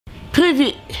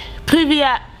Previously,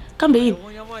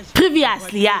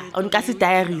 yeah, on Kasi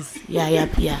Diaries. Yeah.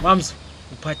 Mams,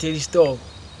 uphathele store.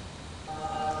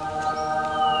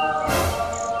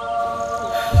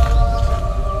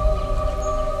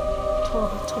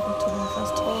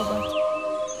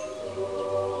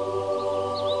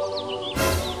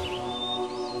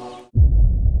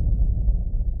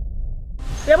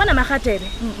 Uyabona Makhatele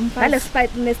ngale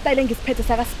style engisiphethe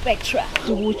saka Spectra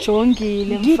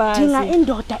ujongile mfazi ngidinga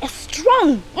indoda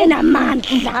strong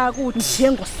enamandla akuthi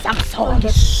njengo Samson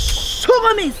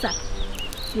sukumisa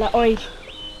la oil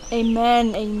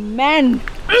amen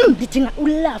ngidinga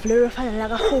ulove lo rofana la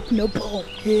ka Hope no Paul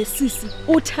sisi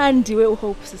uthandiwe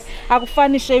uHope sisi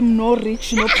akufani shame no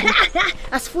rich no broke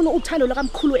asifuna uthando la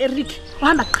kamkhulu Eric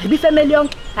uhamba gqiba ifamily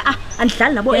yonke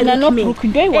andidlali nabo Eric no broke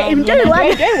into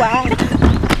eyi1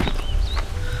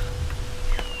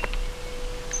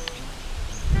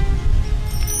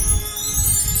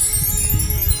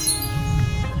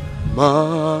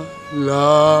 My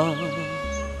love,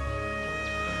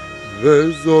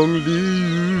 there's only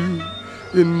you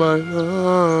in my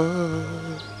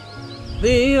heart.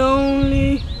 The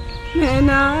only man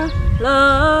I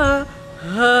love.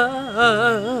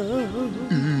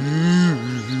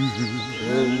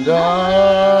 And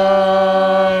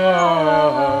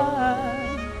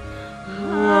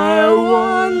I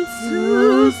want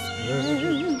to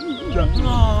spend.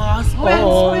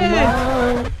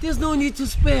 There's no need to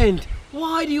spend.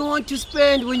 Why do you want to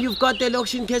spend when you've got the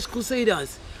auction cash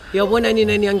crusaders? Yabona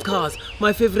nina young cars,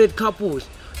 my favorite couples.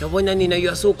 Yabona nina, you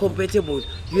are so compatible.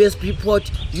 USB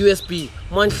port, USB,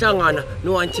 manhlangana,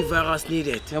 no antivirus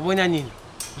needed. Yabona nina,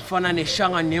 ufana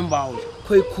neshanga nembawu,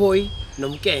 koi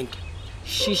nomkenke.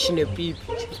 Shish nepipi.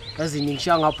 Kazini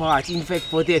ngishanga phakathi. In fact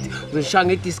for that, we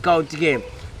shanga discount game.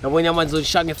 Yabona manje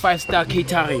shanga 5-star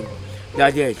catering.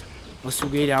 Dadel.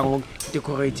 Wasukela ngo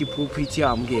decorate pulpit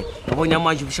yami ke yabona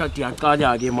manje ubushadi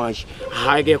yaqala ke manje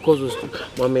hayi ke cause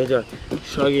mamela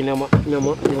shaki nama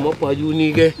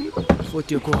balloon ke for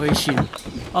decoration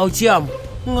awuthi yami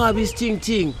ungabi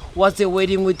sting what's a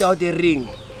wedding without a ring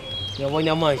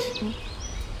yabona manje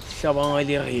shabanga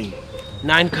le ring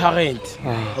 9 current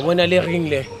yabona le ring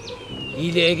le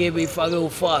ile ke beyifake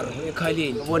ufaro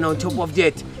ekhaleni yabona on top of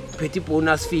that petty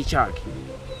bonus feature ke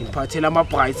imphathela ama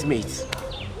bridesmaids.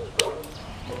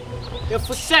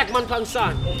 For sec, man,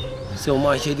 Pangsan. So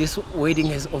much, this wedding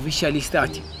has officially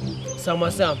started. Sam,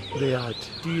 Dad,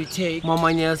 do you take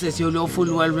Mama Nells as your lawful,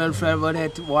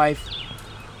 well-favorite wife?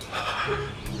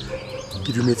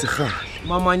 Give you a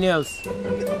Mama Nells,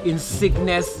 in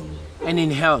sickness and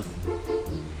in health,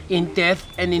 in death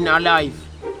and in alive,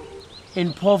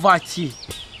 in poverty.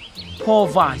 In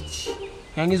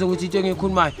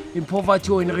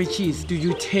poverty or in riches, do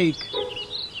you take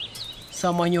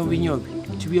someone to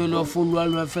be your lawful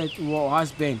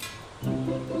husband?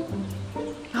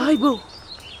 Haibo,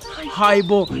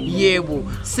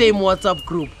 Yebo, same WhatsApp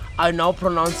group. I now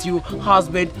pronounce you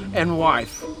husband and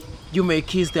wife. You may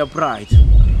kiss the bride.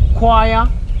 Choir,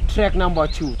 track number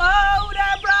 2. Oh,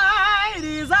 the bride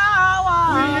is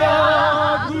ours. We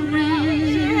are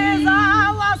Bri. She's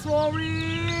ours for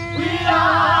real. We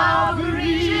are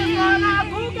Bri. She's gonna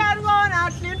cook and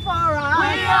gonna clean for us.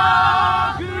 We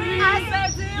are Bri. I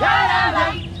said to you, we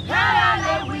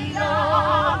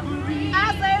are Bri. I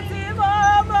said to you,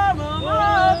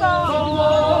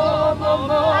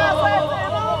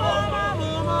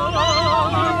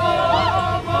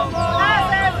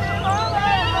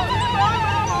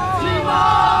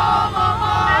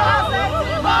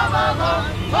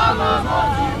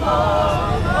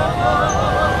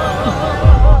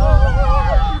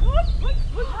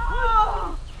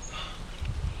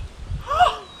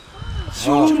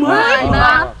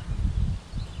 Jumaima.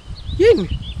 Yini?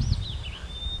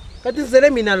 Kati zele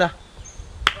mina la.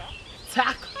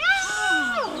 Tak.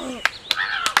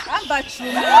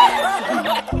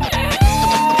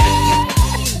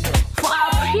 For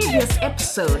our previous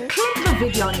episode, click the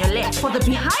video on your left. For the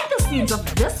behind the scenes of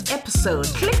this episode,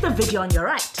 click the video on your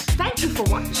right. Thank you for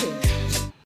watching.